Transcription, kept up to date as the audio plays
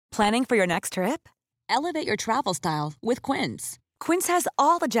Planning for your next trip? Elevate your travel style with Quince. Quince has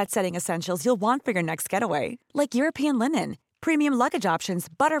all the jet-setting essentials you'll want for your next getaway, like European linen, premium luggage options,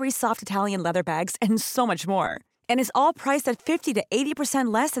 buttery soft Italian leather bags, and so much more. And is all priced at 50 to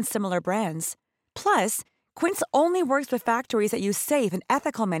 80% less than similar brands. Plus, Quince only works with factories that use safe and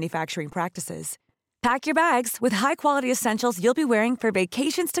ethical manufacturing practices. Pack your bags with high-quality essentials you'll be wearing for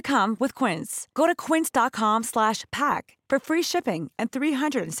vacations to come with Quince. Go to quince.com/pack for free shipping and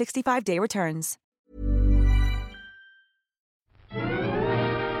 365-day returns.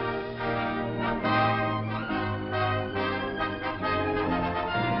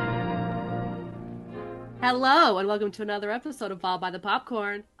 Hello, and welcome to another episode of Ball by the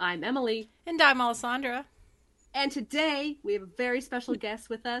Popcorn. I'm Emily. And I'm Alessandra. And today, we have a very special guest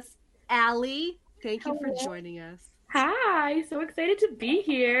with us, Allie. Thank you for joining us. Hi, so excited to be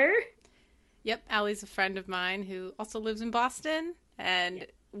here. Yep, Allie's a friend of mine who also lives in Boston, and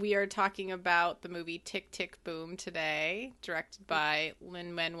we are talking about the movie Tick, Tick, Boom today, directed by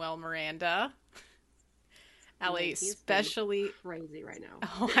Lin-Manuel Miranda. Allie, especially... crazy right now.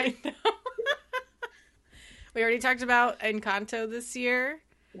 Oh, I know. We already talked about Encanto this year.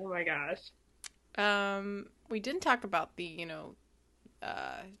 Oh my gosh. We didn't talk about the,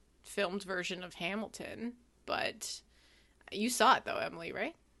 filmed version of Hamilton, but you saw it though, Emily,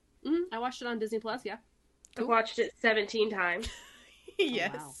 right? I watched it on Disney Plus. Yeah, I've watched it 17 times.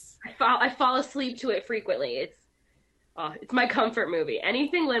 Yes. Oh, wow. I fall asleep to it frequently. It's my comfort movie.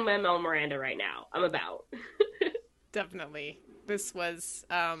 Anything Lin-Manuel Miranda right now, I'm about. Definitely. This was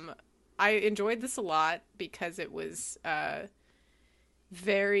I enjoyed this a lot because it was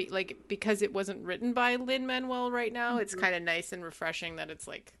because it wasn't written by Lin-Manuel right now. It's kind of nice and refreshing that it's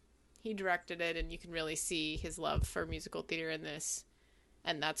like he directed it and you can really see his love for musical theater in this.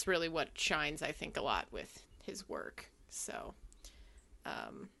 And that's really what shines, I think, a lot with his work. So,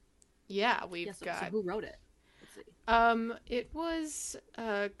 we've got... So who wrote it? Let's see. It was,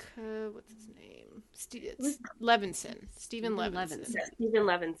 what's his name? Levinson. Stephen Levinson. Stephen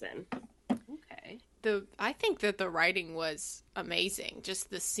Levinson. Okay. I think that the writing was amazing.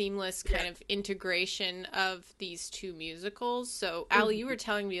 Just the seamless kind of integration of these two musicals. So, Allie, you were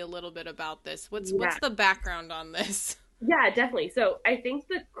telling me a little bit about this. What's the background on this? Yeah, definitely. So I think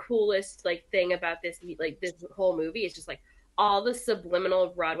the coolest thing about this whole movie is just all the subliminal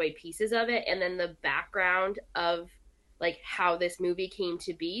Broadway pieces of it, and then the background of how this movie came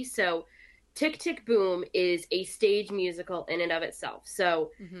to be. So Tick, Tick, Boom is a stage musical in and of itself. So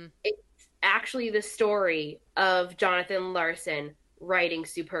it's actually the story of Jonathan Larson writing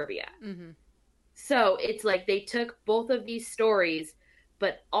Superbia. So it's they took both of these stories,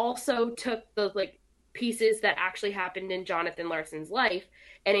 but also took the pieces that actually happened in Jonathan Larson's life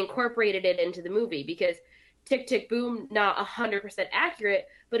and incorporated it into the movie, because Tick, Tick, Boom, not 100% accurate,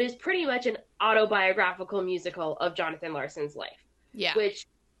 but is pretty much an autobiographical musical of Jonathan Larson's life. Yeah. Which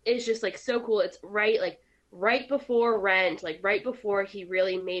is just so cool. It's right before Rent, right before he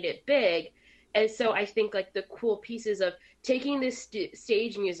really made it big. And so I think the cool pieces of taking this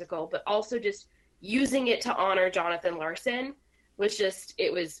stage musical, but also just using it to honor Jonathan Larson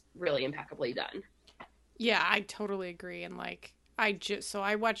it was really impeccably done. Yeah, I totally agree. And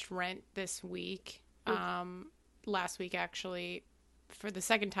I watched Rent this week, last week actually, for the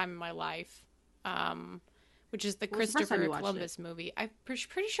second time in my life, which is the Christopher Columbus movie. I'm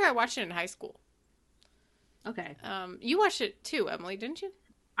pretty sure I watched it in high school. Okay. You watched it too, Emily, didn't you?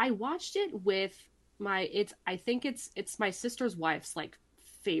 I watched it with I think it's my sister's wife's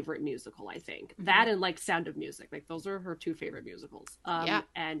favorite musical, I think. That and Sound of Music. Those are her two favorite musicals.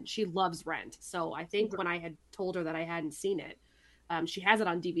 And she loves Rent. So I think when I had told her that I hadn't seen it, she has it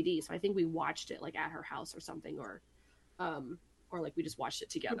on DVD. So I think we watched it at her house or something, or we just watched it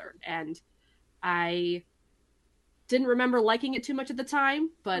together. And I didn't remember liking it too much at the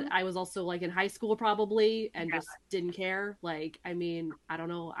time, but I was also in high school probably and just didn't care. I don't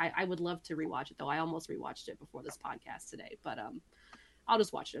know. I would love to rewatch it though. I almost rewatched it before this podcast today, but I'll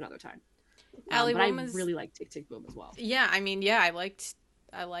just watch it another time. Allie, but I really like Tick, Tick, Boom as well. Yeah, I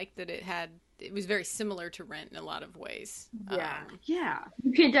liked that it was very similar to Rent in a lot of ways. Yeah.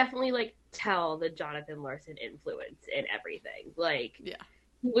 You can definitely tell the Jonathan Larson influence in everything.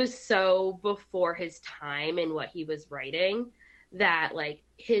 He was so before his time in what he was writing that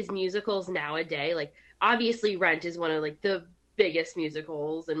his musicals nowadays, obviously Rent is one of the biggest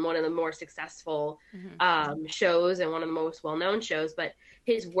musicals and one of the more successful shows and one of the most well-known shows, but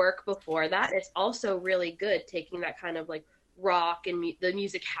his work before that is also really good, taking that kind of rock and the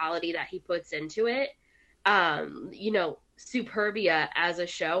musicality that he puts into it. Superbia as a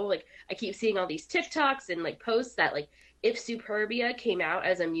show, I keep seeing all these TikToks and posts that if Superbia came out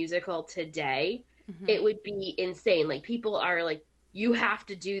as a musical today, it would be insane. Like, people are like, you have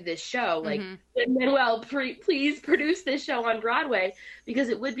to do this show. Like, Manuel, please produce this show on Broadway, because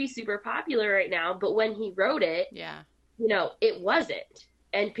it would be super popular right now. But when he wrote it, you know, it wasn't.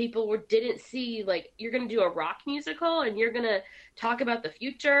 And people didn't see, like, you're going to do a rock musical and you're going to talk about the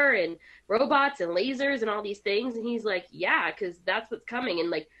future and robots and lasers and all these things. And he's like, yeah, because that's what's coming. And,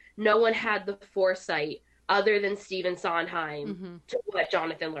 like, no one had the foresight other than Stephen Sondheim to what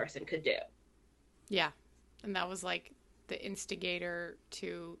Jonathan Larson could do. Yeah. And that was, like, the instigator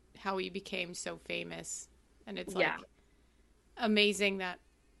to how he became so famous. And it's, like, amazing that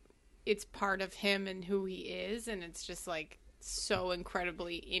it's part of him and who he is. And it's just, like, so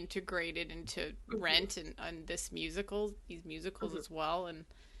incredibly integrated into Rent and these musicals as well, and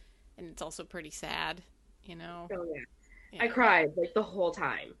it's also pretty sad, you know. Oh yeah. I cried like the whole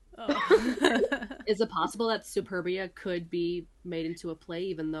time. Is it possible that Superbia could be made into a play,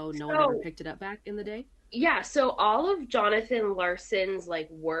 even though no one ever picked it up back in the day? Yeah, so all of Jonathan Larson's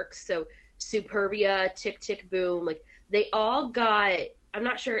like works, so Superbia, Tick Tick Boom, like they all got, I'm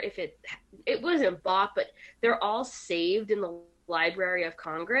not sure if it wasn't bought, but they're all saved in the Library of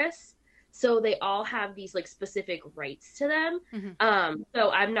Congress. So they all have these like specific rights to them.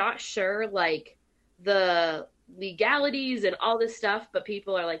 So I'm not sure like the legalities and all this stuff, but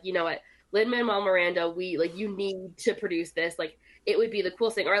people are like, you know what, Lin-Manuel Miranda, you need to produce this. Like, it would be the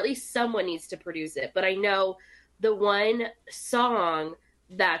coolest thing, or at least someone needs to produce it. But I know the one song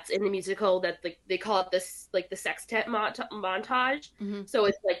that's in the musical that they call it this, like the sextet montage. So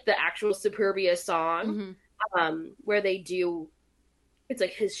it's like the actual Superbia song, where they do, it's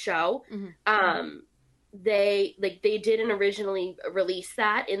like his show. They didn't originally release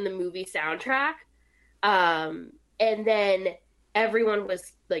that in the movie soundtrack. And then everyone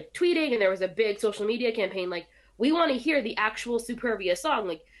was like tweeting, and there was a big social media campaign, like, we want to hear the actual Superbia song.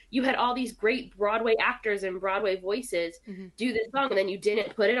 Like, you had all these great Broadway actors and Broadway voices do this song, and then you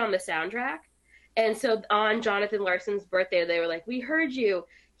didn't put it on the soundtrack. And so on Jonathan Larson's birthday, they were like, we heard you.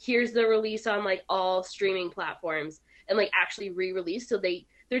 Here's the release on like all streaming platforms, and like actually re-released. So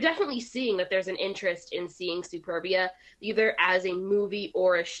they're definitely seeing that there's an interest in seeing Superbia either as a movie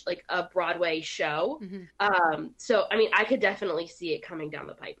or a Broadway show. So, I mean, I could definitely see it coming down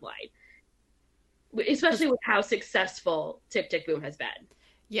the pipeline, especially with how successful Tick Tick Boom has been.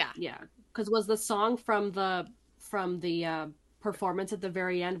 Yeah. Because was the song from the performance at the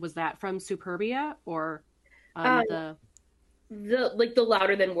very end, was that from Superbia, or the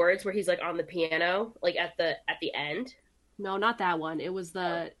Louder Than Words, where he's like on the piano, like at the end? No, not that one. It was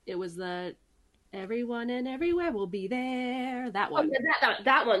the Everyone and Everywhere Will Be There. That one. Oh, yeah,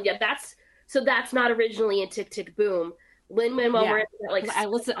 that one. Yeah, that's not originally in Tick Tick Boom. Lin-Manuel Miranda, I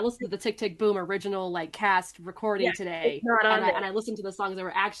listened to the Tick Tick Boom original like cast recording today, and I listened to the songs that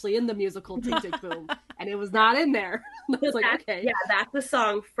were actually in the musical Tick Tick Boom, and it was not in there. I was like, okay, yeah, that's the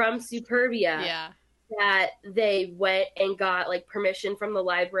song from Superbia. Yeah, that they went and got like permission from the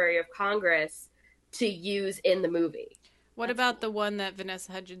Library of Congress to use in the movie. What about the one that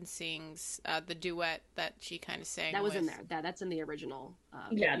Vanessa Hudgens sings, the duet that she kind of sang? That was in there. That's in the original.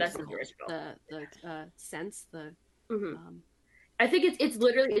 That's in the original. The sense, the. I think it's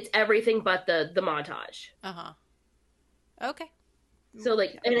literally everything but the montage. Okay. So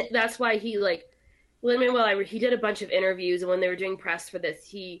like, and that's why he like Lin-Manuel, he did a bunch of interviews, and when they were doing press for this,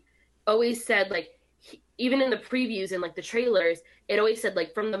 he always said like, even in the previews and like the trailers, it always said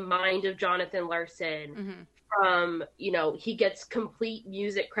like, from the mind of Jonathan Larson. From, you know, he gets complete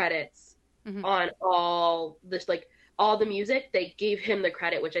music credits on all this, like all the music. They gave him the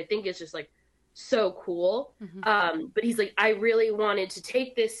credit, which I think is just like so cool. But he's like, I really wanted to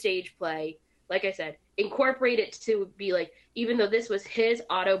take this stage play, like I said, incorporate it to be like, even though this was his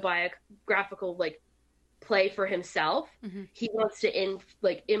autobiographical like play for himself, he wants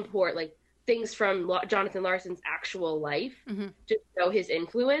to import like things from Jonathan Larson's actual life to show his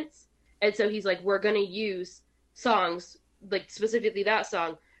influence. And so he's like, we're going to use songs, like specifically that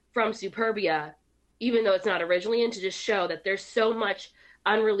song from Superbia, even though it's not originally in, to just show that there's so much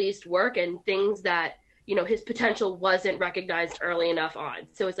unreleased work and things that, you know, his potential wasn't recognized early enough on.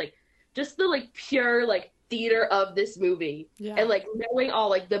 So it's like just the like pure like theater of this movie, and like knowing all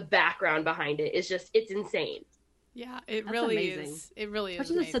like the background behind it is just, it's insane. Yeah, That's really amazing. Is. It really is.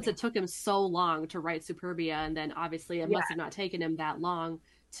 Especially since it took him so long to write Superbia, and then obviously it must have not taken him that long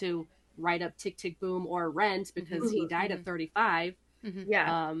to write up Tick Tick Boom or Rent, because he died at 35.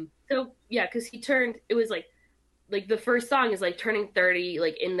 So because he turned, it was like the first song is like turning 30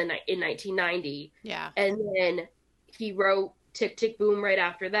 like in 1990, and then he wrote Tick Tick Boom right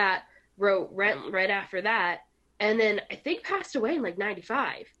after that, wrote Rent right after that, and then I think passed away in like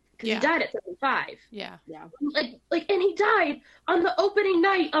 95 because Yeah. he died at 75. Yeah. Yeah. And he died on the opening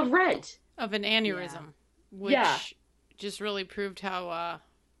night of Rent. Of an aneurysm, which just really proved how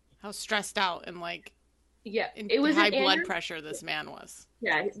stressed out and like It was high an blood pressure this man was.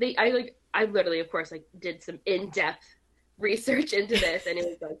 Yeah, I literally, of course, like did some in-depth research into this, and it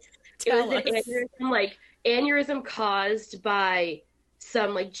was like it was an aneurysm, like aneurysm caused by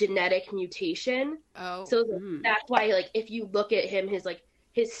some like genetic mutation. Oh, So that's why, like, if you look at him, his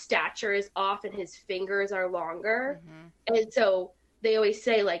stature is off and his fingers are longer, and so they always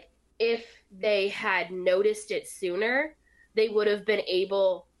say like if they had noticed it sooner, they would have been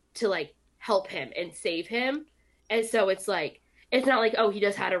able to like help him and save him. And so it's like, it's not like, oh, he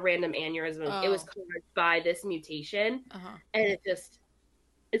just had a random aneurysm. It was caused by this mutation. And it's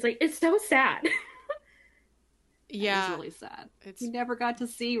like, it's so sad. Yeah. It's really sad. He never got to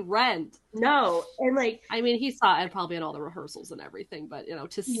see Rent. No. And like, I mean, he saw it probably in all the rehearsals and everything, but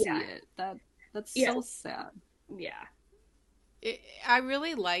to see it, that's so sad. Yeah. I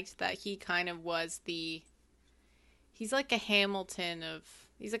really liked that he kind of was he's like a Hamilton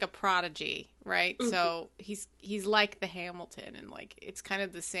he's like a prodigy, right? So he's like the Hamilton, and like it's kind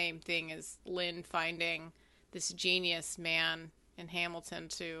of the same thing as Lynn finding this genius man in Hamilton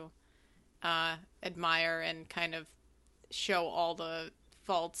to admire and kind of show all the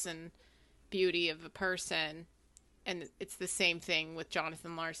faults and beauty of a person. And it's the same thing with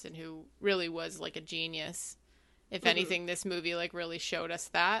Jonathan Larson, who really was like a genius. If anything, this movie like really showed us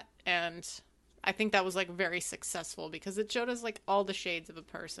that, and I think that was like very successful because it showed us like all the shades of a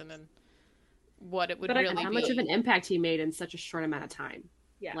person and what it would really be. How much of an impact he made in such a short amount of time.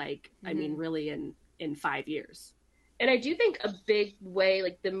 Yeah. Like, I mean, really in 5 years. And I do think a big way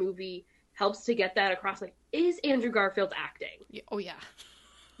like the movie helps to get that across, like, is Andrew Garfield's acting. Oh yeah.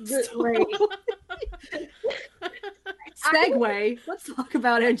 Segue. Let's talk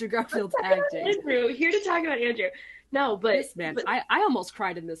about Andrew Garfield's acting. Andrew, here to talk about Andrew. No, but this man, I almost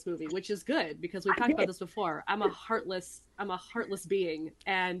cried in this movie, which is good because we've talked about this before. I'm a heartless being,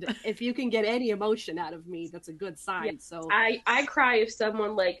 and if you can get any emotion out of me, that's a good sign. Yeah. So I cry if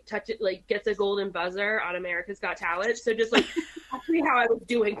someone like gets a golden buzzer on America's Got Talent. So just like actually how I was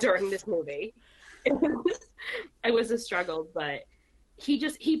doing during this movie. It was a struggle, but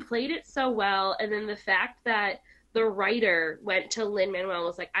he played it so well, and then the fact that the writer went to Lin-Manuel and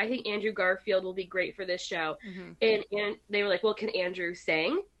was like, I think Andrew Garfield will be great for this show. And they were like, well, can Andrew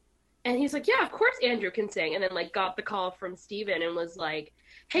sing? And he's like, yeah, of course Andrew can sing. And then like got the call from Steven and was like,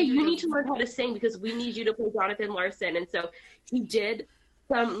 hey, you need to learn how to sing because we need you to play Jonathan Larson. And so he did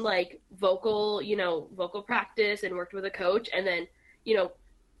some like vocal practice and worked with a coach and then,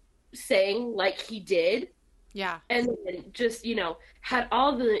 sang like he did. Yeah. And then just, had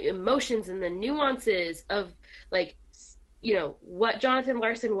all the emotions and the nuances of like, what Jonathan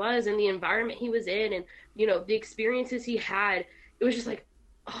Larson was and the environment he was in and, the experiences he had. It was just like,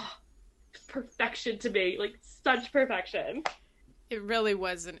 oh, perfection to me, like such perfection. It really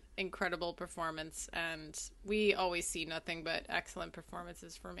was an incredible performance, and we always see nothing but excellent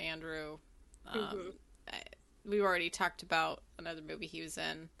performances from Andrew. We already talked about another movie he was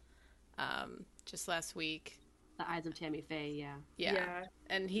in just last week. The Eyes of Tammy Faye, yeah.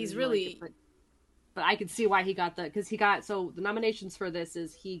 And he's really... But I can see why he got so the nominations for this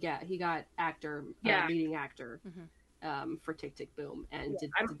is he got actor, leading actor for Tick, Tick, Boom. And did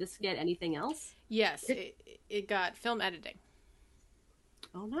this get anything else? Yes, it got film editing.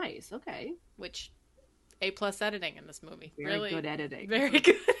 Oh, nice. Okay. Which, A+ editing in this movie. Very really good editing. Very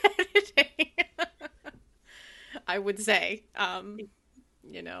good editing. I would say.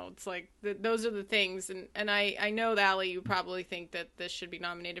 It's like those are the things, and I know, Allie, you probably think that this should be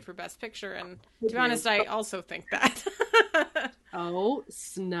nominated for Best Picture, and to be honest, I also think that. Oh,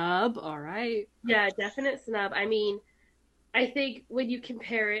 snub. All right. Yeah, definite snub. I mean, I think when you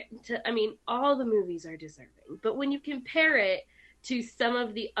compare it to, all the movies are deserving, but when you compare it to some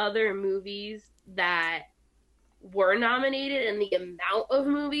of the other movies that were nominated and the amount of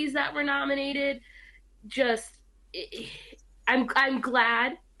movies that were nominated, I'm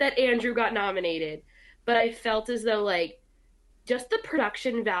glad that Andrew got nominated, but I felt as though like just the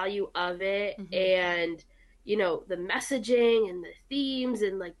production value of it and the messaging and the themes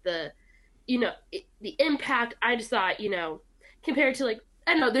and like the the impact, I just thought compared to like,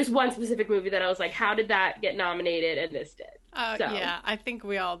 I don't know, there's one specific movie that I was like, how did that get nominated and this did? Yeah, I think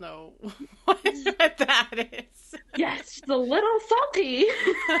we all know what that is. Yes, it's a little salty.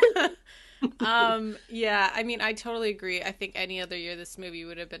 Yeah, I totally agree. I think any other year this movie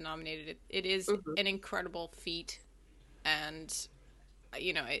would have been nominated. It is an incredible feat, and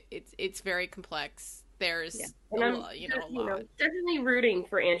it's very complex. there's and a lot. Definitely rooting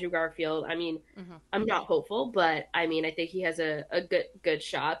for Andrew Garfield. I mean, I'm not hopeful, but I mean, I think he has a good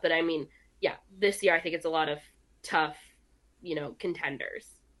shot. But I mean, yeah, this year I think it's a lot of tough, contenders.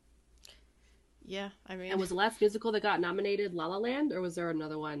 Yeah, I mean, and was the last musical that got nominated La La Land, or was there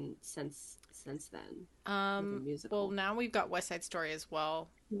another one since then? Well, now we've got West Side Story as well.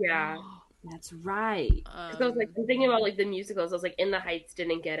 Yeah. That's right. Because I was like, I'm thinking about like the musicals. I was like, In the Heights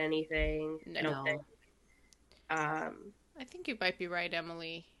didn't get anything. No. I don't think. I think you might be right,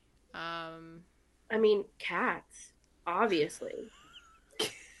 Emily. I mean, Cats, obviously.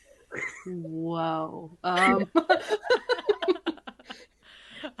 Whoa.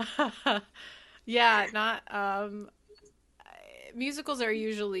 Yeah, not. Musicals are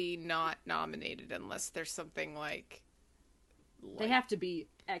usually not nominated unless there's something like they have to be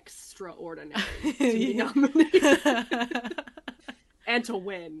extraordinary to be nominated. And to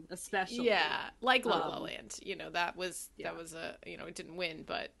win, especially. Yeah, like La La Land. That was a it didn't win,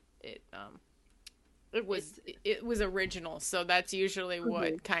 but it was original, so that's usually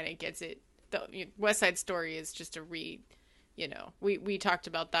what kind of gets it. West Side Story is just a read. We talked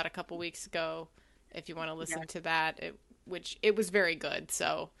about that a couple weeks ago. If you want to listen to that, which it was very good.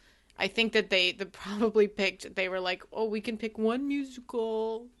 So I think that they probably picked. They were like, oh, we can pick one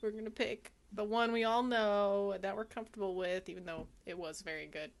musical. We're gonna pick the one we all know that we're comfortable with, even though it was very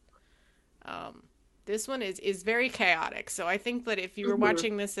good. This one is very chaotic. So I think that if you were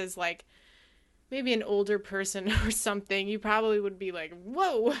watching this as like maybe an older person or something, you probably would be like,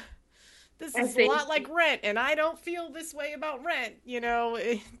 whoa, this is a lot like Rent, and I don't feel this way about Rent. You know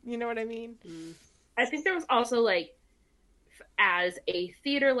what I mean? I think there was also like, as a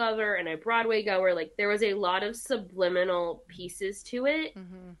theater lover and a Broadway goer, like there was a lot of subliminal pieces to it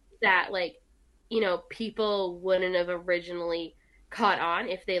that like, people wouldn't have originally caught on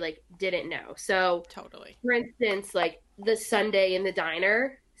if they like didn't know. So totally. For instance, like the Sunday in the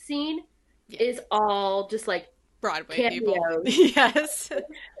diner scene is all just like Broadway cameos. People. Yes.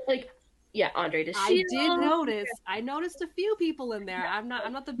 Like, yeah, Andre DeShields. I did notice. I noticed a few people in there. I'm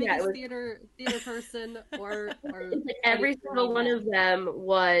not the biggest theater person or like every single one of them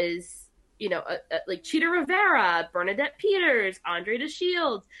was, like Cheetah Rivera, Bernadette Peters, Andre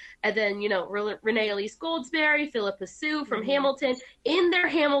DeShields, and then, Renee Elise Goldsberry, Philippa Sue from Hamilton in their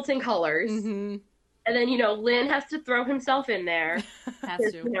Hamilton colors. And then, Lin has to throw himself in there. Has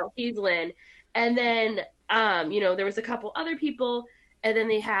to. He's Lin. And then, there was a couple other people. And then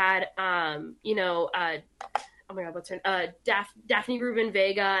they had, oh my God, what's her name? Daphne Rubin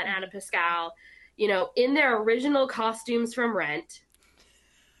Vega and Anna Pascal, in their original costumes from Rent.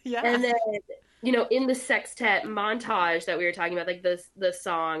 Yeah. And then, in the sextet montage that we were talking about, like the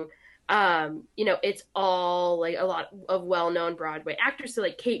song, it's all like a lot of well-known Broadway actors. So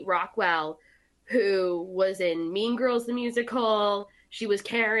like Kate Rockwell, who was in Mean Girls, the musical, she was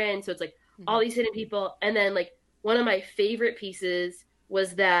Karen. So it's like all these hidden people. And then like one of my favorite pieces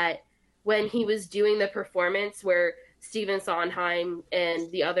was that when he was doing the performance where Stephen Sondheim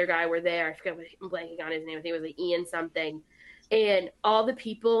and the other guy were there, I forget what I'm blanking on his name. I think it was like Ian something. And all the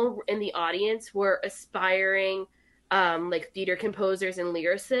people in the audience were aspiring, like theater composers and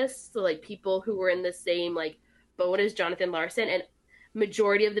lyricists. So like people who were in the same like boat as Jonathan Larson. And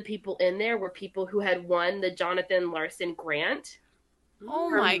majority of the people in there were people who had won the Jonathan Larson grant. Oh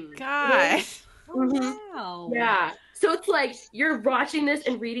my God. Wow. Yeah. So it's like you're watching this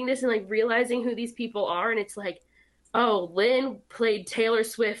and reading this and like realizing who these people are. And it's like, oh, Lin played Taylor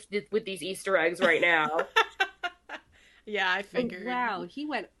Swift with these Easter eggs right now. Yeah, I figured. Wow, he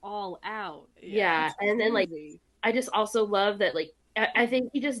went all out. Yeah. And then like, I just also love that, like, I think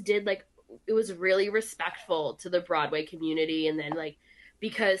he just did like, it was really respectful to the Broadway community. And then like,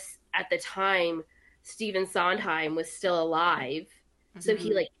 because at the time, Stephen Sondheim was still alive. So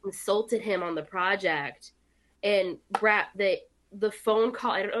he like consulted him on the project, and the phone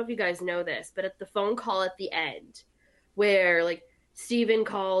call, I don't know if you guys know this, but at the phone call at the end where like Stephen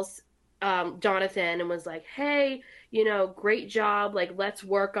calls Jonathan and was like, hey, great job. Like, let's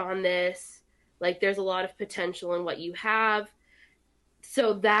work on this. Like, there's a lot of potential in what you have.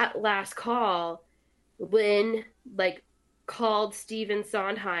 So that last call, Lin like called Stephen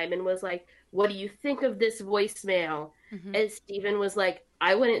Sondheim and was like, what do you think of this voicemail? And Stephen was like,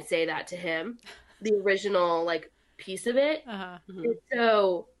 I wouldn't say that to him. The original like piece of it. And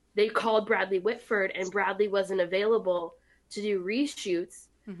so they called Bradley Whitford, and Bradley wasn't available to do reshoots.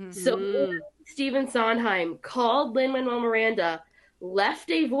 So Stephen Sondheim called Lin-Manuel Miranda, left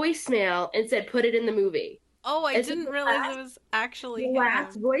a voicemail, and said, put it in the movie. Oh, I didn't realize it was actually the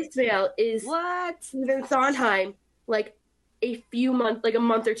last voicemail is what? Stephen Sondheim like a few months, like a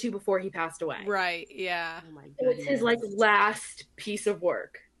month or two before he passed away. Right. Yeah. Oh my So it's his like last piece of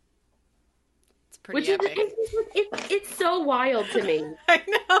work. It's pretty epic. It's so wild to me. I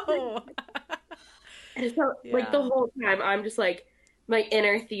know. And so like the whole time I'm just like, my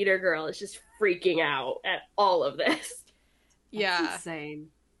inner theater girl is just freaking out at all of this. That's insane.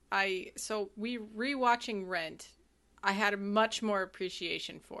 So we rewatching Rent, I had a much more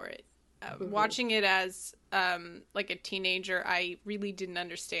appreciation for it. Watching it as like a teenager, I really didn't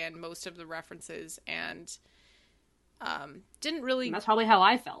understand most of the references and didn't really. And that's probably how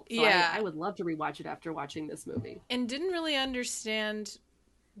I felt. So yeah, I would love to rewatch it after watching this movie. And didn't really understand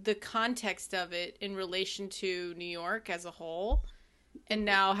the context of it in relation to New York as a whole. And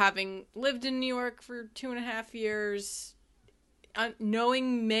now having lived in New York for 2.5 years,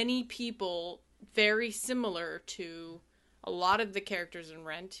 knowing many people very similar to a lot of the characters in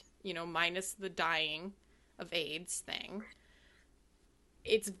Rent, you know, minus the dying of AIDS thing.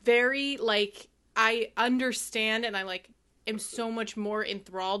 It's very, like, I understand and I, like, am so much more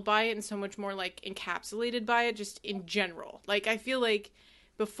enthralled by it and so much more, like, encapsulated by it just in general. Like, I feel like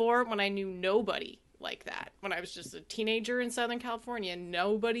before, when I knew nobody like that, when I was just a teenager in Southern California,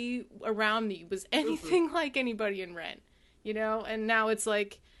 nobody around me was anything like anybody in Rent, you know? And now it's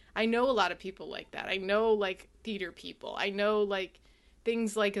like, I know a lot of people like that. I know, like, theater people. I know, like,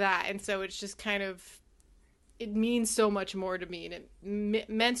 things like that. And so it's just kind of, it means so much more to me. And it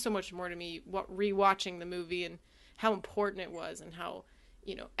meant so much more to me rewatching the movie and how important it was and how,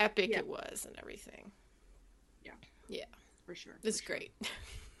 you know, epic it was and everything. Yeah. Yeah. For sure. It's great.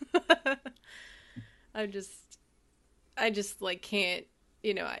 I just like can't,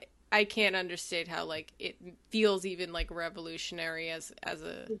 you know, I can't understand how, like, it feels even, like, revolutionary as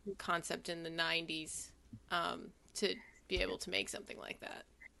a concept in the 90s to be able to make something like that.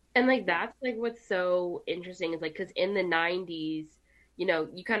 And, like, that's, like, what's so interesting is, like, because in the 90s, you know,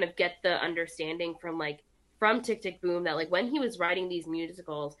 you kind of get the understanding from Tick, Tick, Boom that, like, when he was writing these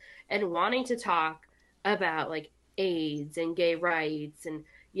musicals and wanting to talk about, like, AIDS and gay rights and,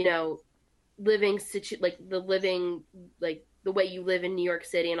 you know, the way you live in New York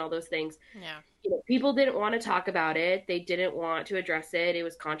City and all those things. Yeah. You know, people didn't want to talk about it. They didn't want to address it. It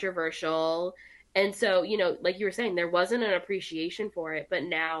was controversial. And so, you know, like you were saying, there wasn't an appreciation for it. But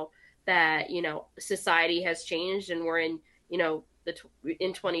now that, you know, society has changed and we're in, you know,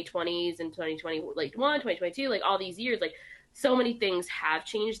 in 2020s and 2021, 2022, like all these years, like so many things have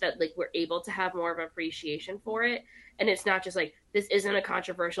changed that, like, we're able to have more of an appreciation for it. And it's not just like, this isn't a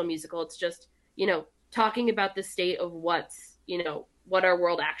controversial musical. It's just, you know, talking about the state of what's, you know, what our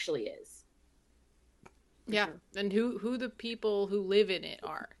world actually is. Yeah. Sure. And who the people who live in it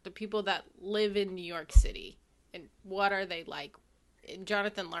are. The people that live in New York City. And what are they like? And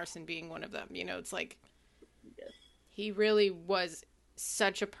Jonathan Larson being one of them. You know, it's like, he really was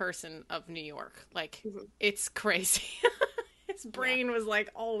such a person of New York. Like, it's crazy. His brain was, like,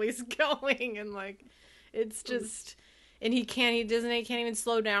 always going. And, like, it's just... And he can't even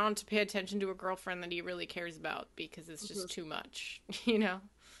slow down to pay attention to a girlfriend that he really cares about because it's just too much, you know?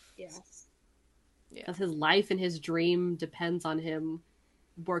 Yes. Yeah. Because his life and his dream depends on him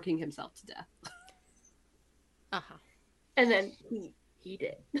working himself to death. Uh-huh. And then he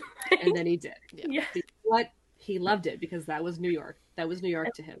did. And then he did. Yeah. What? He loved it because that was New York. That was New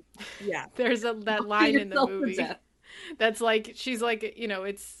York to him. Yeah. There's that line in the movie that's like, she's like, you know,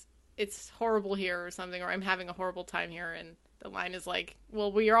 it's horrible here or something, or I'm having a horrible time here, and the line is like,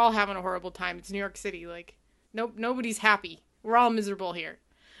 well, we are all having a horrible time. It's New York City. Like, nobody's happy. We're all miserable here.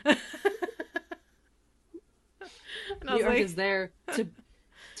 New York is there to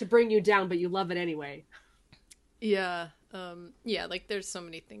bring you down, but you love it anyway. Yeah. Yeah, like, there's so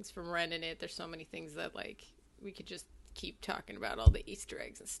many things from Rent in it. There's so many things that, like, we could just keep talking about, all the Easter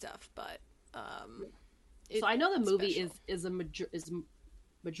eggs and stuff, but so I know the movie is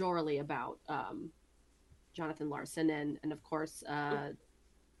majorly about Jonathan Larson and of course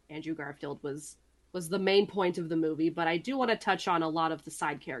Andrew Garfield was the main point of the movie, but I do want to touch on a lot of the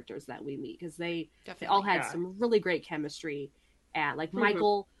side characters that we meet because they all had some really great chemistry, and like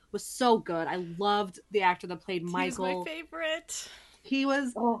Michael was so good. I loved the actor that played Michael. He was my favorite. He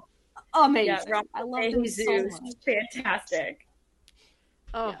was amazing. Yeah, I loved him so much. Fantastic.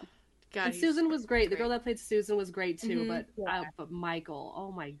 Oh. God, and Susan was great. The girl that played Susan was great too, but Michael, oh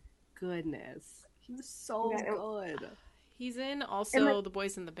my goodness, he was so good. He's in also The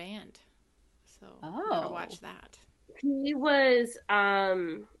Boys in the Band, so gotta watch that. He was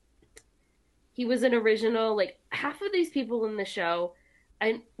an original. Like, half of these people in the show,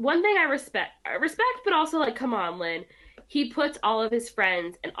 and one thing I respect, but also, like, come on, Lynn, he puts all of his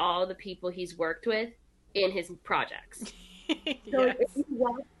friends and all the people he's worked with in his projects. So Yes. if you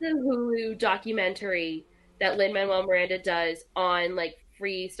watch the Hulu documentary that Lin-Manuel Miranda does on like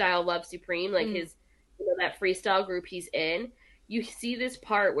Freestyle Love Supreme, like his, that freestyle group he's in, you see this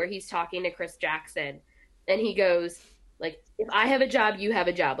part where he's talking to Chris Jackson, and he goes like, if I have a job, you have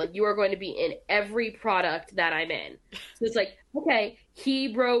a job. Like, you are going to be in every product that I'm in. So it's like, okay,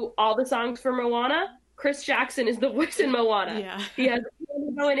 he wrote all the songs for Moana. Chris Jackson is the voice in Moana. Yeah. He has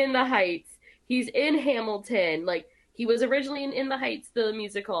going In the Heights. He's in Hamilton. Like, he was originally in the Heights, the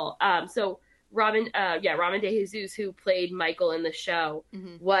musical. So Robin De Jesus, who played Michael in the show,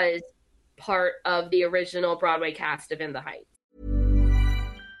 was part of the original Broadway cast of In the Heights.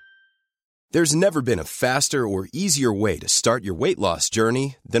 There's never been a faster or easier way to start your weight loss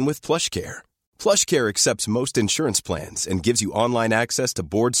journey than with PlushCare. PlushCare accepts most insurance plans and gives you online access to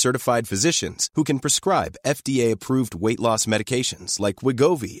board-certified physicians who can prescribe FDA-approved weight loss medications like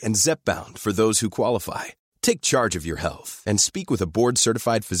Wegovy and Zepbound for those who qualify. Take charge of your health and speak with a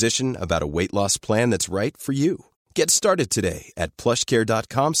board-certified physician about a weight loss plan that's right for you. Get started today at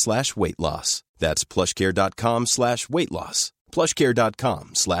plushcare.com/weight-loss. That's plushcare.com/weight-loss.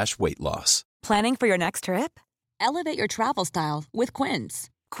 plushcare.com/weight-loss. Planning for your next trip? Elevate your travel style with Quince.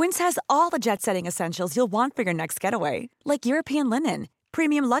 Quince has all the jet-setting essentials you'll want for your next getaway, like European linen,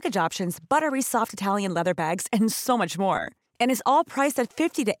 premium luggage options, buttery soft Italian leather bags, and so much more. And is all priced at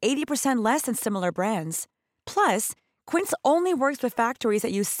 50 to 80% less than similar brands. Plus, Quince only works with factories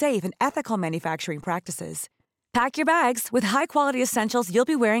that use safe and ethical manufacturing practices. Pack your bags with high-quality essentials you'll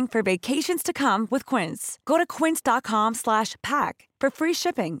be wearing for vacations to come with Quince. Go to quince.com/pack for free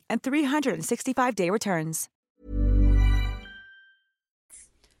shipping and 365-day returns.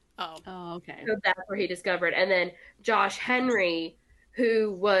 Oh, okay. So that's where he discovered. And then Josh Henry,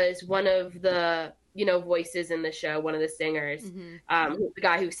 who was one of the, voices in the show, one of the singers, the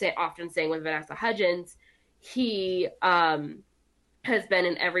guy who often sang with Vanessa Hudgens, he has been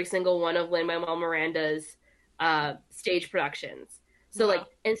in every single one of Lin-Manuel Miranda's stage productions. So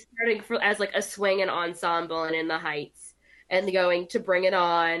and starting as like a swing and ensemble and In the Heights, and going to Bring It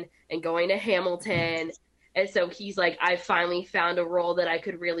On and going to Hamilton. And so he's like, I finally found a role that I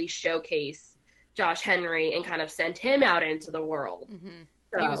could really showcase Josh Henry and kind of send him out into the world.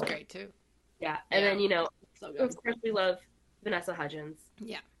 So, He was great too. Yeah. And then, So good. of course we love Vanessa Hudgens.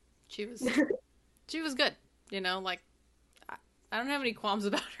 Yeah. She was good. Like, I don't have any qualms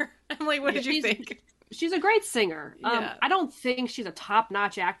about her. I'm like, what did you think? She's a great singer. Yeah. I don't think she's a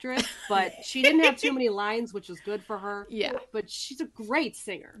top-notch actress, but she didn't have too many lines, which was good for her. Yeah. But she's a great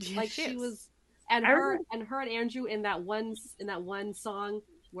singer. Yeah, Like she she is. was, and her and Andrew in that one song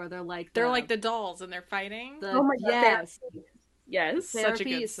where they're like the dolls and they're fighting. Oh my God, yes, Yes. Such a Therapy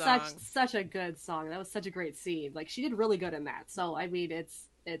good is song. such a good song. That was such a great scene. Like she did really good in that. So I mean, it's.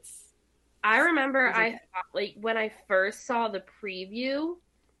 I remember okay. when I first saw the preview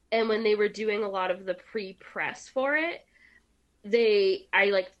and when they were doing a lot of the pre-press for it,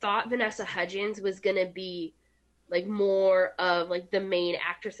 I thought Vanessa Hudgens was going to be like more of like the main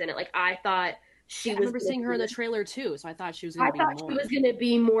actress in it. Like I thought I remember seeing her in the trailer too, so I thought she was going to be more. I thought she was going to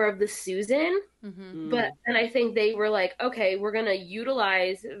be more of the Susan, Mm-hmm. and I think they were like, okay, we're going to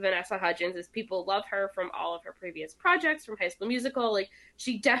utilize Vanessa Hudgens as people love her from all of her previous projects, from High School Musical. Like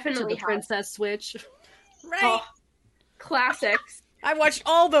she definitely has Princess Switch. Right. classics. I watched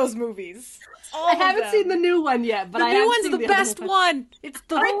all those movies. I haven't seen the new one yet, but the I new have one's seen the other best one. It's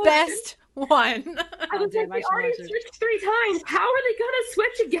the best one. I was damn, like, I they should already watch it. switched 3 times. How are they going to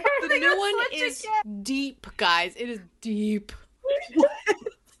switch again? The new one is deep, guys. It is deep.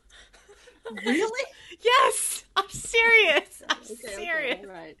 Really? Yes, I'm serious. I'm serious.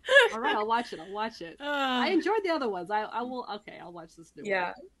 Okay, all right. I'll watch it. I enjoyed the other ones. I will. Okay, I'll watch this new one.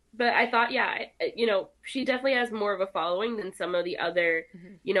 Yeah. But I thought, she definitely has more of a following than some of the other,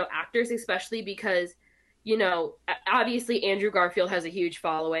 actors, especially because, obviously Andrew Garfield has a huge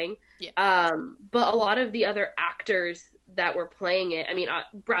following. Yeah. But a lot of the other actors that were playing it, I mean,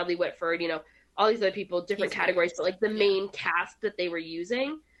 Bradley Whitford, all these other people, different categories, but like the main cast that they were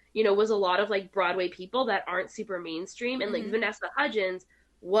using, was a lot of like Broadway people that aren't super mainstream. And like Vanessa Hudgens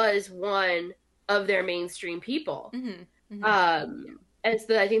was one of their mainstream people. And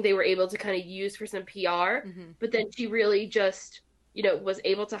so I think they were able to kind of use for some PR, but then she really just, was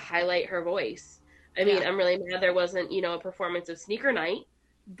able to highlight her voice. I mean, I'm really mad there wasn't, a performance of Sneaker Night,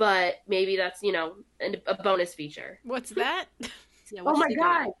 but maybe that's, a bonus feature. What's that? Yeah, Oh my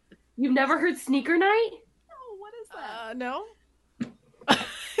God. You've never heard Sneaker Night? Oh, what is that? No.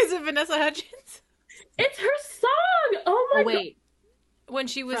 Is it Vanessa Hudgens? It's her song. Oh my God. Wait. When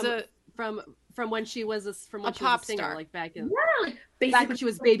she was From when she was a pop singer, star. like back in Yeah, like, back when she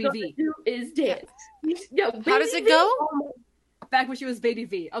was Baby V. Who is dance? How does it go? Oh my back when she was Baby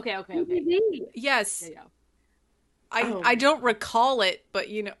V. Okay. Yes. Yeah. I don't recall it, but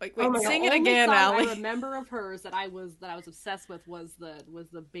you know, like, wait, sing it again, Allie. I remember of hers that I was obsessed with was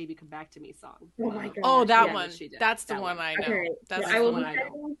the "Baby Come Back to Me" song. Oh my god! Oh, that one. That's the one I know. Okay. That's I will the be one I know.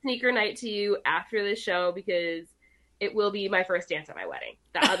 sending Sneaker Night to you after this show because it will be my first dance at my wedding.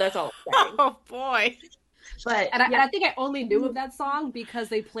 That's all I'm saying. Oh boy! But and I think I only knew of that song because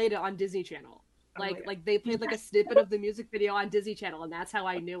they played it on Disney Channel. Like they played like a snippet of the music video on Disney Channel, and that's how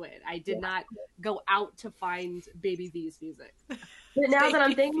I knew it. I did not go out to find Baby V's music. But now that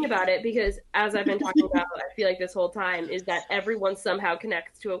I'm thinking about it, because as I've been talking about, I feel like this whole time is that everyone somehow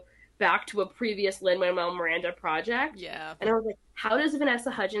connects back to a previous Lin-Manuel Miranda project. Yeah. And I was like, how does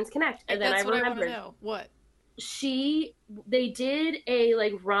Vanessa Hudgens connect? And then that's I remembered. what I want to know. What? They did a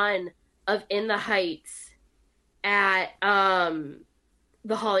like run of In the Heights at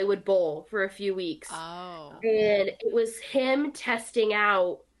the Hollywood Bowl for a few weeks. Oh. And it was him testing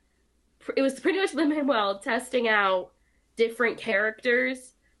out, it was pretty much Lin-Manuel testing out different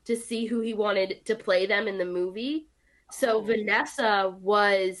characters to see who he wanted to play them in the movie. So Vanessa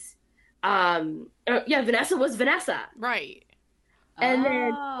was, Vanessa was Vanessa. Right. And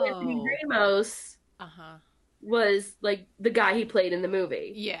then Anthony Ramos was like the guy he played in the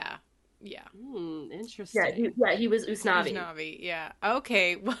movie. Yeah. Interesting. He was Usnavi. Yeah.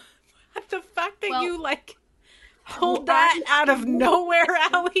 Okay. The fact that you like pulled that out of nowhere,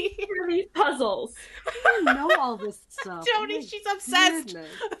 Allie. These puzzles. I know all this stuff. Jody, she's obsessed.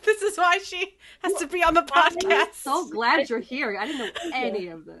 This is why she has to be on the podcast. I'm so glad you're here. I didn't know any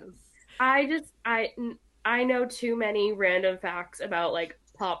of this. I know too many random facts about like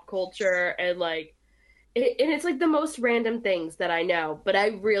pop culture and like and it's like the most random things that I know, but I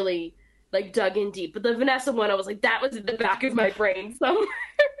really like dug in deep. But the Vanessa one, I was like, that was in the back of my brain somewhere.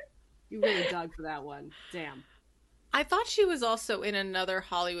 You really dug for that one. Damn. I thought she was also in another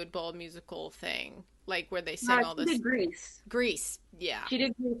Hollywood Bowl musical thing, like where they sang all this. She did Grease. Grease, yeah. She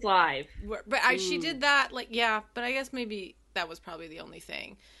did Grease live. But she did that, like, yeah. But I guess maybe that was probably the only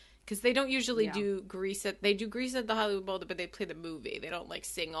thing, because they don't usually do Grease they do Grease at the Hollywood Bowl, but they play the movie. They don't like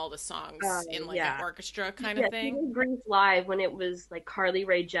sing all the songs in like an orchestra kind of thing. She did Grease live when it was like Carly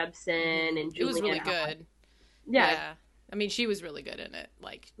Rae Jepsen and Julianne. It was really good. Yeah. I mean, she was really good in it.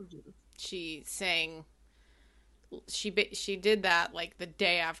 Like, she sang. She did that like the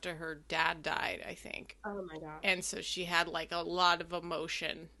day after her dad died, I think. Oh my god! And so she had like a lot of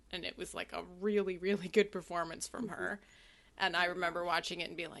emotion, and it was like a really, really good performance from her. And I remember watching it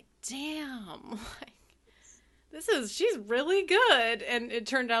and being like, "Damn, like she's really good." And it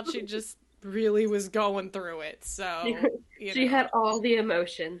turned out she just really was going through it. So she had all the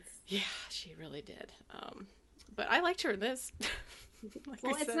emotions. Yeah, she really did. But I liked her in this.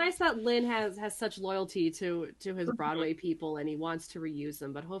 It's nice that Lin has such loyalty to his Broadway people, and he wants to reuse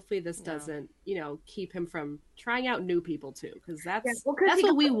them. But hopefully, this doesn't, keep him from trying out new people too, because that's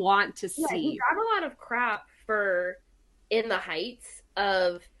what we want to see. He got a lot of crap for In the Heights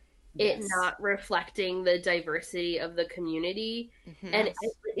of it not reflecting the diversity of the community, and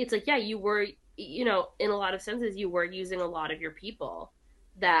it's like, you were, in a lot of senses, you were using a lot of your people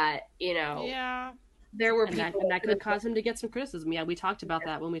that, there were people that could cause him to get some criticism. Yeah, we talked about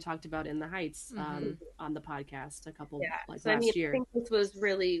that when we talked about In the Heights on the podcast last year. I think this was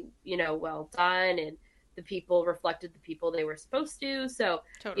really, well done, and the people reflected the people they were supposed to. So,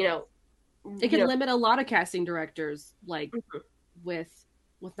 totally. It can limit a lot of casting directors, like with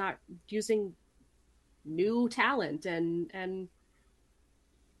not using new talent and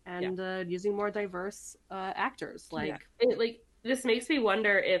using more diverse actors. This makes me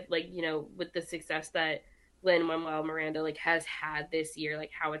wonder if, with the success that Lin-Manuel Miranda, has had this year,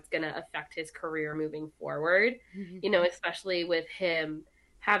 how it's going to affect his career moving forward, especially with him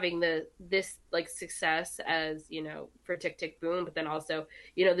having this success as, for Tick, Tick, Boom, but then also,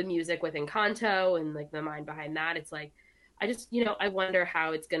 the music with Encanto and, the mind behind that. It's I just, I wonder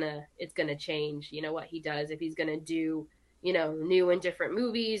how it's going to change, what he does, if he's going to do, new and different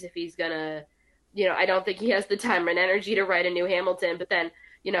movies, if he's going to, I don't think he has the time and energy to write a new Hamilton, but then,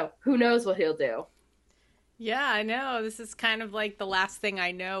 who knows what he'll do. Yeah, I know. This is kind of like the last thing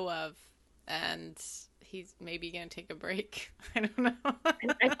I know of, and he's maybe going to take a break. I don't know.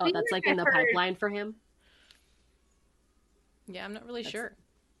 That's in the pipeline for him? Yeah, I'm not really sure.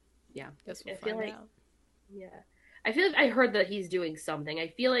 Yeah. Guess we'll find out. Yeah. I feel like I heard that he's doing something. I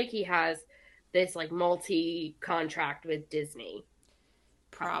feel like he has this, multi-contract with Disney.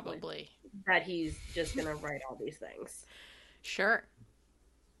 Probably. That he's just gonna write all these things. Sure.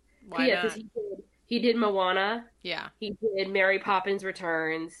 Why not? Because he did Moana. Yeah. He did Mary Poppins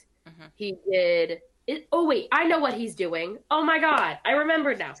Returns. He did Oh wait, I know what he's doing. Oh my god, I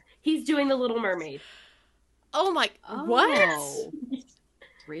remembered now. He's doing The Little Mermaid. Oh my, Oh. what?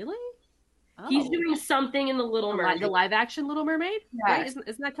 Really? He's doing something in The Little Mermaid. The live action Little Mermaid? Yeah. Right?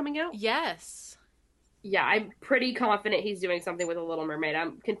 Isn't that coming out? Yes. Yeah, I'm pretty confident he's doing something with The Little Mermaid.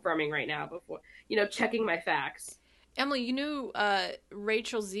 I'm confirming right now before, checking my facts. Emily, you knew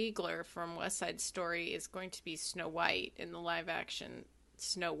Rachel Ziegler from West Side Story is going to be Snow White in the live action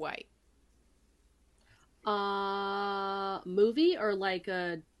Snow White. Movie or like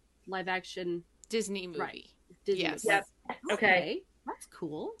a live action Disney movie. Right. Disney Yes. Yep. Okay. That's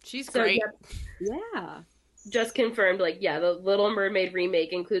cool. She's So, great. Yeah. Just confirmed, the Little Mermaid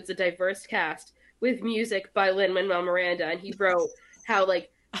remake includes a diverse cast with music by Lin-Manuel Miranda, and he wrote how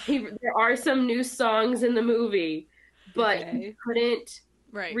there are some new songs in the movie, but he couldn't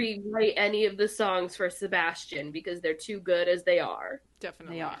Right. rewrite any of the songs for Sebastian because they're too good as they are.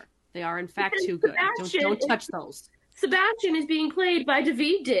 Definitely. They are. They are in fact Because too good. Sebastian Don't is- touch those. Sebastian is being played by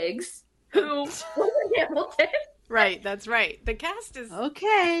Daveed Diggs, who was in Hamilton. Right, that's right. The cast is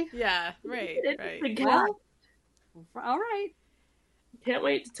Okay. yeah, right, right. The Well, all right. Can't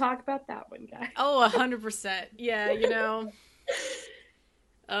wait to talk about that one, guys. Oh, 100%. Yeah,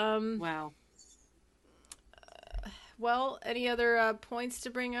 Wow. Well, any other points to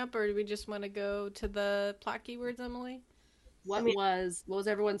bring up, or do we just want to go to the plot keywords, Emily? What was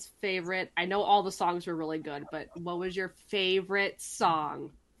everyone's favorite? I know all the songs were really good, but what was your favorite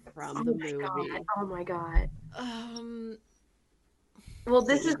song from the movie? Oh my god. Um, Well,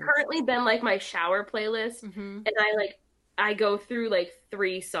 this has currently been my shower playlist, mhm. and I go through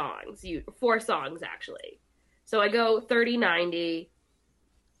 4 songs actually. So I go 3090,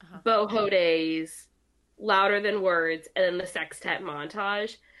 Boho Days, Louder Than Words, and then the Sextet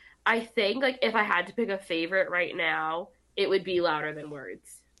montage. I think if I had to pick a favorite right now, it would be Louder Than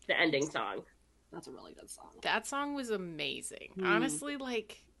Words, the ending song. That's a really good song. That song was amazing. Honestly,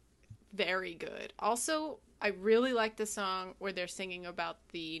 very good. Also, I really like the song where they're singing about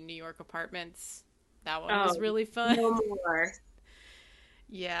the New York apartments. That one was really fun. No more.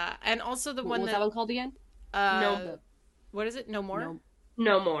 Yeah, and also the What one was that one called again? what is it? No More?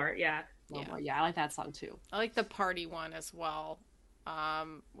 No more. Yeah. Yeah, I like that song too. I like the party one as well.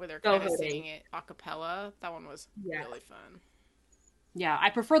 Where they're Go kind of Hoodie. singing it a cappella. That one was really fun. Yeah, I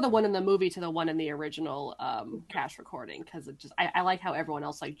prefer the one in the movie to the one in the original cast recording because I like how everyone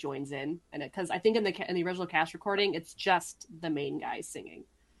else joins in, and because I think in the original cast recording it's just the main guy singing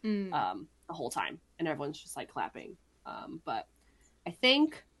the whole time and everyone's just clapping. But I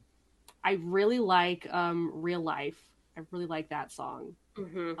think I really like Real Life. I really like that song.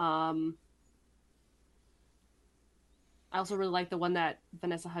 Mm-hmm. I also really like the one that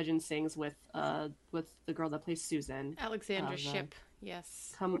Vanessa Hudgens sings with the girl that plays Susan. Alexandra Shipp.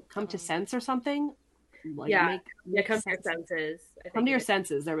 Yes. Come to sense or something. Come to your senses. Come to your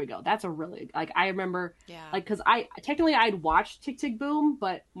senses. There we go. That's a really I remember. Yeah. Because I'd watched Tick Tick Boom,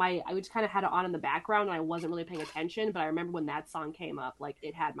 but I just kind of had it on in the background and I wasn't really paying attention. But I remember when that song came up,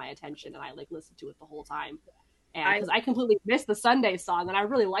 it had my attention and I listened to it the whole time. And because I completely missed the Sunday song, and I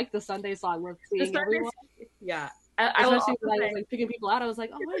really liked the Sunday song with seeing everyone. Yeah. Especially when I was picking people out, I was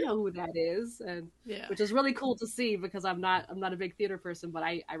like, "Oh, I know who that is," and which is really cool to see because I'm not a big theater person, but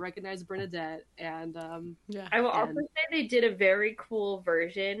I recognize Bernadette, and I will also say they did a very cool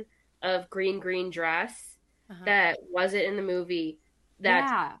version of Green Green Dress that wasn't in the movie.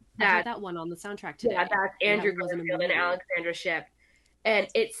 I heard that one on the soundtrack today. Yeah, that's Andrew Garfield and Alexandra Shipp, and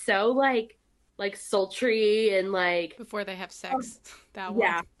it's so sultry and before they have sex. That one.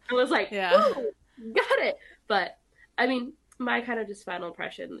 Yeah, I was like, "Ooh, got it," but. I mean, my kind of just final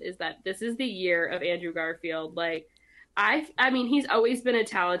impression is that this is the year of Andrew Garfield. I mean, he's always been a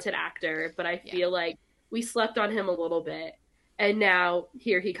talented actor, but I feel like we slept on him a little bit, and now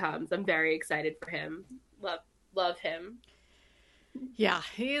here he comes. I'm very excited for him. Love him. Yeah,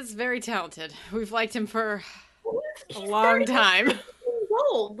 he is very talented. We've liked him for a long time.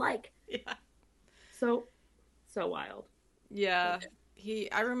 Old, so wild. Yeah,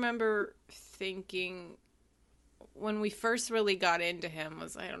 I remember thinking. When we first really got into him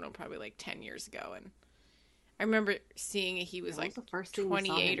was, I don't know, probably 10 years ago. And I remember seeing he was the first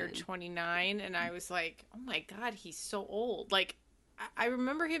 28 or 29. And I was like, oh my God, he's so old. I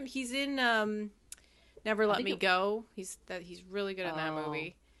remember him. He's in Never Let Me Go. He's really good in that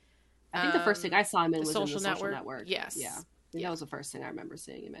movie. I think the first thing I saw him in was Social in the Social Network. Yes. Yeah. That was the first thing I remember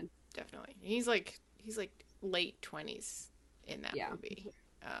seeing him in. Definitely. He's late 20s in that movie.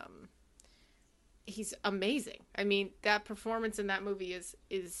 He's amazing. I mean, that performance in that movie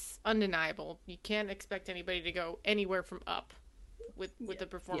is undeniable. You can't expect anybody to go anywhere from Up with the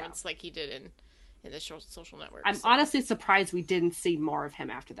performance like he did in the social network. I'm honestly surprised we didn't see more of him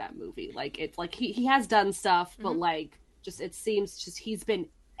after that movie. Like, it's like he has done stuff, but like, just it seems just he's been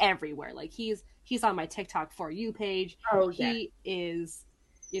everywhere. Like, he's on my TikTok For You page. He is,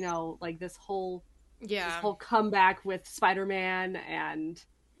 you know, like this whole comeback with Spider-Man and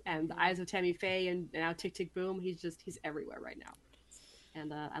The Eyes of Tammy Faye and now Tick Tick Boom. He's everywhere right now,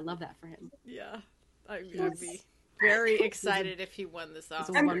 and I love that for him. Yeah, I would be very excited if he won this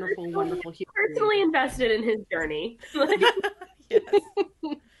Oscar. He's a wonderful, wonderful human. Personally invested in his journey. Yes.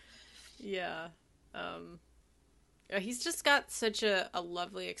 Yeah. He's just got such a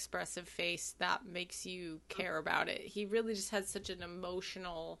lovely, expressive face that makes you care about it. He really just has such an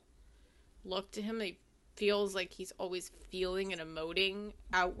emotional look to him. He feels like he's always feeling and emoting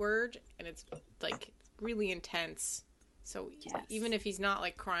outward, and it's like really intense. So even if he's not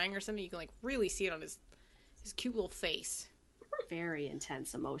like crying or something, you can like really see it on his cute little face. Very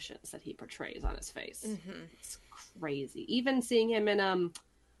intense emotions that he portrays on his face. Mm-hmm. It's crazy. Even seeing him in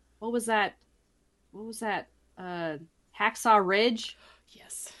what was that? Hacksaw Ridge.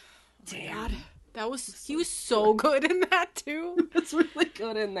 Yes. Oh my God. He was so good in that too. That's really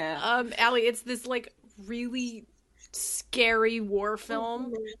good in that. Allie, it's this like really scary war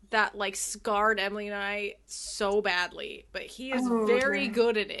film that like scarred Emily and I so badly, but he is very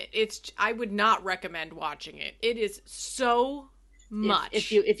good at it. I would not recommend watching it. It is so much.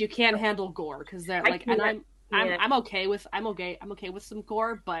 If you can't handle gore, because they're like, and I'm okay with some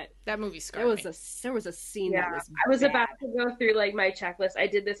gore, but that movie scarred me. There was a scene that was I was bad. about to go through like my checklist. I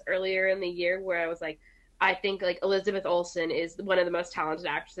did this earlier in the year where I was like, I think like Elizabeth Olsen is one of the most talented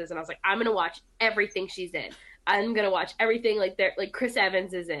actresses, and I was like, I'm gonna watch everything she's in. I'm gonna watch everything like Chris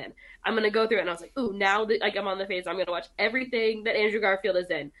Evans is in. I'm gonna go through it, and I was like, ooh, now that like I'm on the phase, I'm gonna watch everything that Andrew Garfield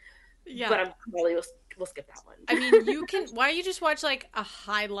is in. Yeah, but I'm probably we'll skip that one. I mean, you can. Why don't you just watch like a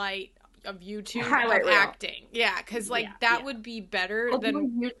highlight of YouTube of acting? Yeah, because that would be better than a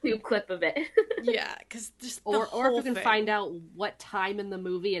YouTube clip of it. Yeah, because just or if you can find out what time in the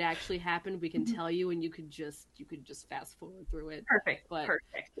movie it actually happened, we can tell you, and you could just fast forward through it. Perfect.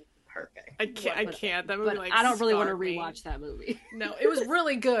 I can't. That movie, I don't really want to rewatch that movie. No, it was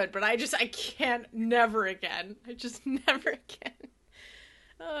really good, but I can't. Never again. Never again.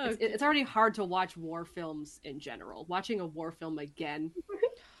 Oh, it's already hard to watch war films in general. Watching a war film again.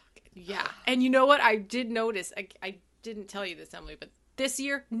 Yeah, and you know what? I did notice. I didn't tell you this, Emily, but this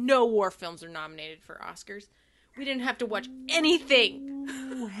year, no war films are nominated for Oscars. We didn't have to watch anything.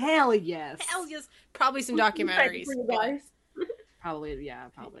 Ooh, hell yes. Hell yes. Probably some documentaries. Probably.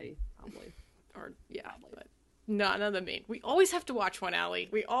 Or, yeah, but none of them mean. We always have to watch one, Allie.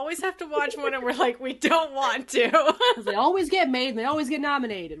 We always have to watch one, and we're like, we don't want to. Because they always get made, and they always get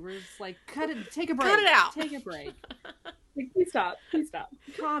nominated. We're just like, cut it, take a break. Cut it out. Take a break. Please stop.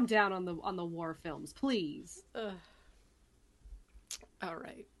 Calm down on the war films, please. All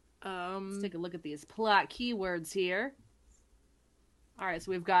right. Let's take a look at these plot keywords here. All right, so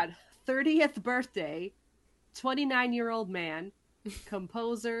we've got 30th birthday, 29-year-old man,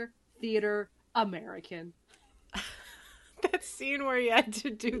 composer, theater, American. That scene where you had to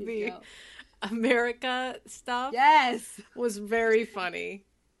do the America stuff, yes, was very funny.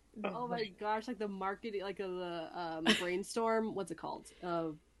 Oh my gosh, like the marketing, like the brainstorm. What's it called?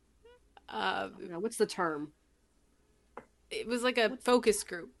 What's the term? It was like a focus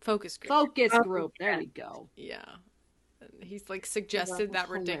group. Focus group. There we go. Yeah. He's like suggested that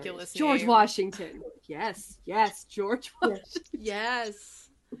ridiculous George name. Washington. Yes, George Washington. Yes.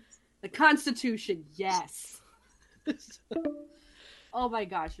 The Constitution. Yes. Oh my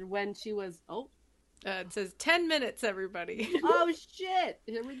gosh. When she was it says 10 minutes, everybody. Oh shit.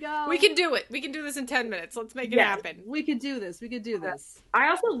 Here we go. We can do it. We can do this in 10 minutes. Let's make it happen. We can do this. I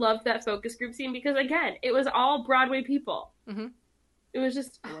also loved that focus group scene because again, it was all Broadway people. Mm-hmm. It was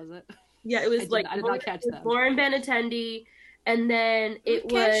just was it? Yeah, it was I did not catch that. Lauren Benintendi, and then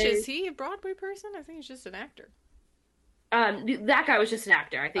Is he a Broadway person? I think he's just an actor. That guy was just an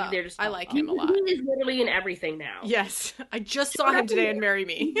actor. I think they're just. I like him a lot. He is literally in everything now. Yes, I just saw him today in Marry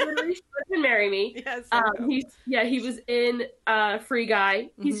Me. In Marry Me. Yes. He was in Free Guy.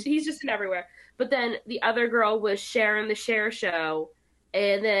 He's just in everywhere. But then the other girl was Sharon the Cher Show,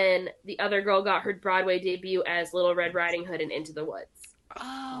 and then the other girl got her Broadway debut as Little Red Riding Hood in Into the Woods.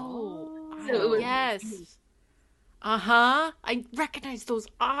 Oh, so it was, yes. I recognize those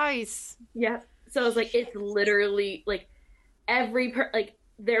eyes. Yeah. So I was like, it's literally like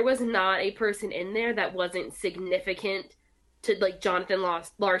there was not a person in there that wasn't significant to like Jonathan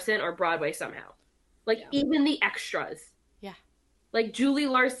Larson or Broadway somehow. Like even the extras. Yeah. Like Julie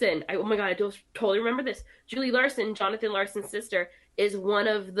Larson. Oh my God, I don't totally remember this. Julie Larson, Jonathan Larson's sister, is one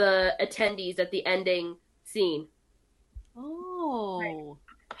of the attendees at the ending scene. Oh. Right. Oh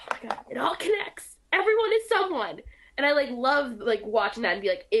my God, it all connects. Everyone is someone. And I love watching that and be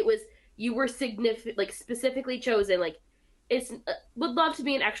like, you were significant, specifically chosen. Would love to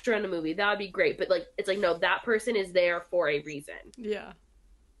be an extra in a movie. That would be great. But it's no, that person is there for a reason. Yeah.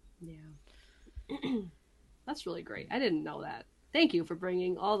 Yeah. That's really great. I didn't know that. Thank you for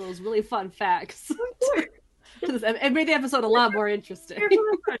bringing all those really fun facts to this. It made the episode a lot more interesting.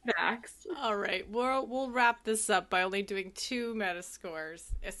 Fun facts. All right, we'll wrap this up by only doing 2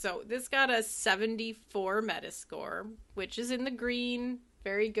 Metascores. So this got a 74 Metascore, which is in the green.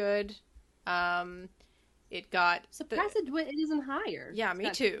 Very good. It got surprised it isn't higher. Yeah, me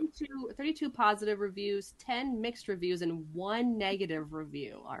too. 32 positive reviews, 10 mixed reviews, and 1 negative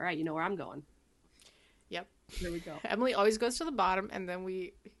review. All right, you know where I'm going. Yep. There we go. Emily always goes to the bottom, and then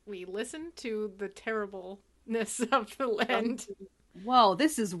we listen to the terribleness of the end. Whoa,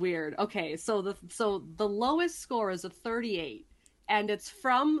 this is weird. Okay, so the lowest score is a 38, and it's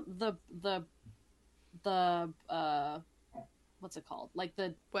from the what's it called?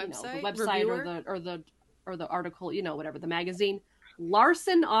 The website, the website or the article, whatever, the magazine.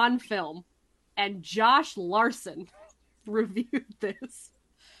 Larson on Film, and Josh Larson reviewed this.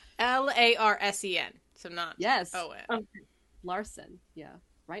 Larsen, so not yes. Owen. Okay. Larson, yeah.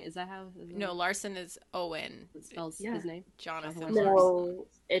 Right? Is that how? No, Larson is Owen. It spells his name? Jonathan. No,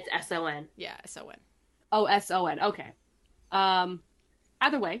 it's S-O-N. Yeah, S-O-N. Oh, S-O-N. Okay.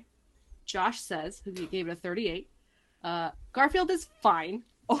 Either way, Josh says, who gave it a 38, Garfield is fine.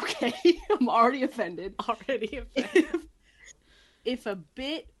 Okay. I'm already offended. If a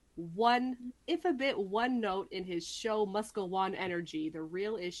bit one note in his show must go on energy, the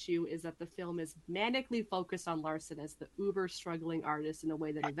real issue is that the film is manically focused on Larson as the uber struggling artist in a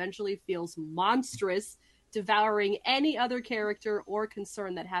way that eventually feels monstrous, devouring any other character or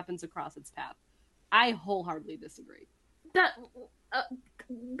concern that happens across its path. I wholeheartedly disagree. But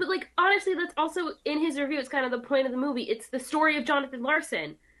honestly, that's also in his review. It's kind of the point of the movie. It's the story of Jonathan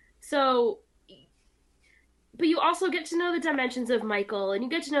Larson. So, but you also get to know the dimensions of Michael, and you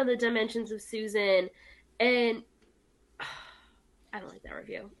get to know the dimensions of Susan, and I don't like that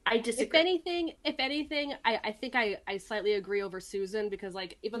review. I disagree. If anything, I think I slightly agree over Susan, because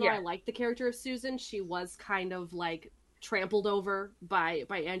even though I like the character of Susan, she was kind of trampled over by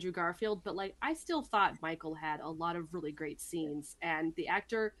Andrew Garfield, but I still thought Michael had a lot of really great scenes, and the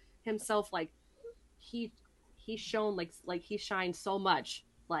actor himself, he shone he shined so much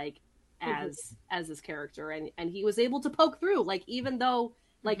as this character, and he was able to poke through, even though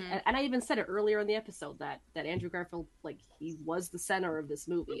and I even said it earlier in the episode that Andrew Garfield, he was the center of this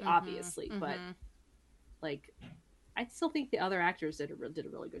movie, obviously, but I still think the other actors did a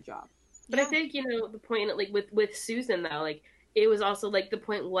really good job. But I think, the point, with Susan, though, it was also, the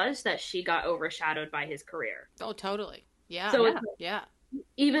point was that she got overshadowed by his career. Oh, totally. Yeah. So, yeah.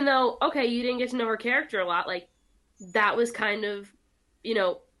 Even though, okay, you didn't get to know her character a lot, that was kind of,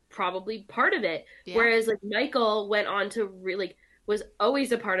 probably part of it. Yeah. Whereas, Michael went on to really, was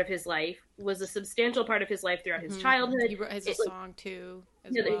always a part of his life, was a substantial part of his life throughout his childhood. He has a song, too,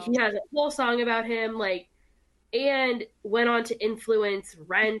 as well. He has a whole song about him, and went on to influence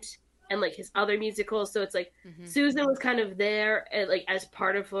Rent and his other musicals. So it's Susan was kind of there as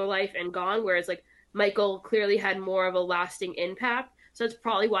part of her life and gone, whereas Michael clearly had more of a lasting impact. So that's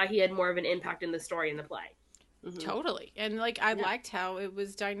probably why he had more of an impact in the story in the play. Mm-hmm. Totally. And I liked how it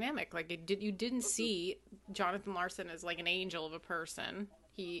was dynamic. You didn't see Jonathan Larson as an angel of a person.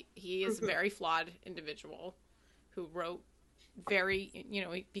 He is a very flawed individual who wrote very,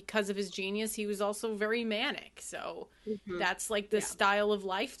 because of his genius, he was also very manic. So that's the style of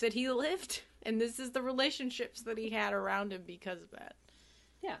life that he lived. And this is the relationships that he had around him because of that.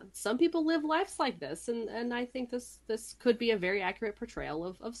 Yeah, some people live lives like this, and I think this could be a very accurate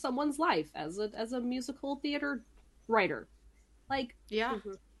portrayal of someone's life as a musical theater writer. You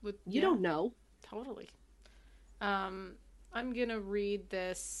don't know. Totally. I'm gonna read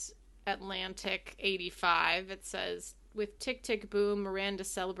this Atlantic 85. It says, with Tick Tick Boom, Miranda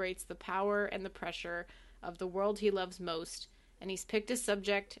celebrates the power and the pressure of the world he loves most, and he's picked a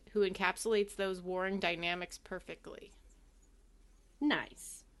subject who encapsulates those warring dynamics perfectly.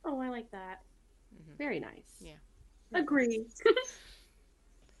 Nice. Oh, I like that. Mm-hmm. Very nice. Yeah. Agree.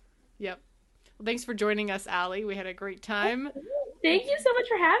 Yep. Well, thanks for joining us, Allie. We had a great time. Thank you so much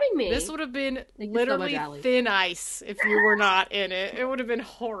for having me. This would have been literally thin ice if you were not in it. It would have been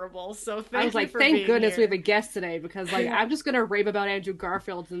horrible. So thank you. I was like, thank goodness we have a guest today, because like I'm just gonna rave about Andrew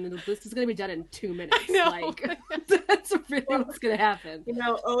Garfield and this is gonna be done in 2 minutes. I know. Like that's really what's gonna happen. You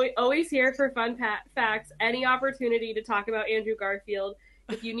know, always here for fun facts. Any opportunity to talk about Andrew Garfield.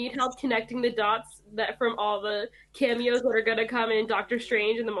 If you need help connecting the dots that from all the cameos that are going to come in Doctor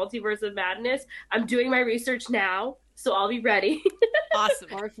Strange and the Multiverse of Madness, I'm doing my research now, so I'll be ready. Awesome.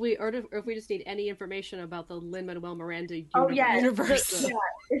 Or if we just need any information about the Lin-Manuel Miranda universe. Yeah.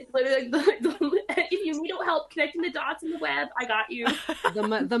 It's literally if you need help connecting the dots in the web, I got you.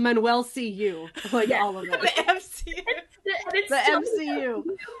 The Manuel CU, like all of it. The MCU. The MCU.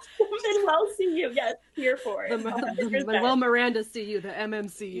 Manuel CU, yes, here for it. The Manuel Miranda CU, the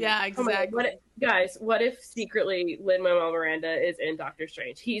MMCU. Yeah, exactly. What if secretly Lin-Manuel Miranda is in Doctor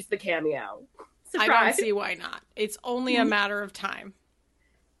Strange? He's the cameo. Surprise. I don't see why not. It's only a matter of time.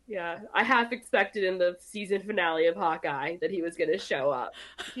 Yeah, I half expected in the season finale of Hawkeye that he was going to show up.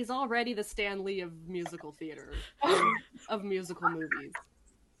 He's already the Stan Lee of musical theater, of musical movies.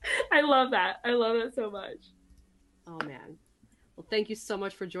 I love that. I love it so much. Oh, man. Well, thank you so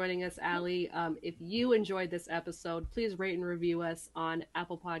much for joining us, Allie. If you enjoyed this episode, please rate and review us on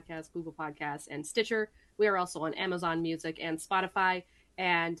Apple Podcasts, Google Podcasts, and Stitcher. We are also on Amazon Music and Spotify.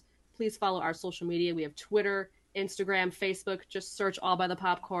 And please follow our social media. We have Twitter, Instagram, Facebook. Just search All by the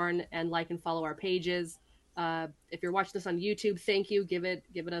Popcorn and like and follow our pages. If you're watching this on YouTube, thank you. Give it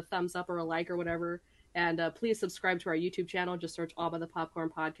a thumbs up or a like or whatever. And please subscribe to our YouTube channel. Just search All by the Popcorn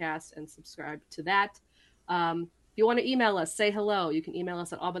Podcast and subscribe to that. If you want to email us, say hello. You can email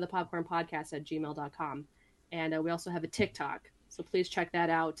us at allbythepopcornpodcast@gmail.com. And we also have a TikTok. So please check that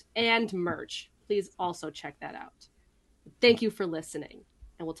out. And merch. Please also check that out. Thank you for listening.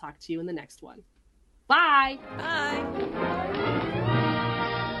 And we'll talk to you in the next one. Bye. Bye.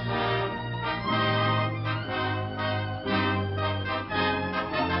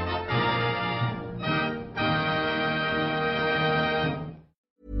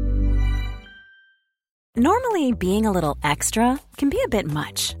 Normally, being a little extra can be a bit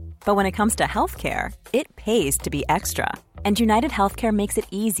much. But when it comes to healthcare, it pays to be extra. And United Healthcare makes it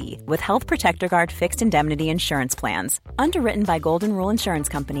easy with Health Protector Guard fixed indemnity insurance plans. Underwritten by Golden Rule Insurance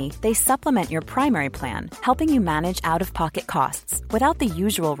Company, they supplement your primary plan, helping you manage out-of-pocket costs without the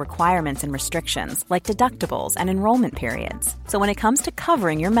usual requirements and restrictions like deductibles and enrollment periods. So when it comes to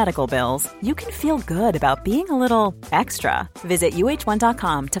covering your medical bills, you can feel good about being a little extra. Visit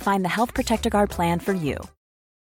UH1.com to find the Health Protector Guard plan for you.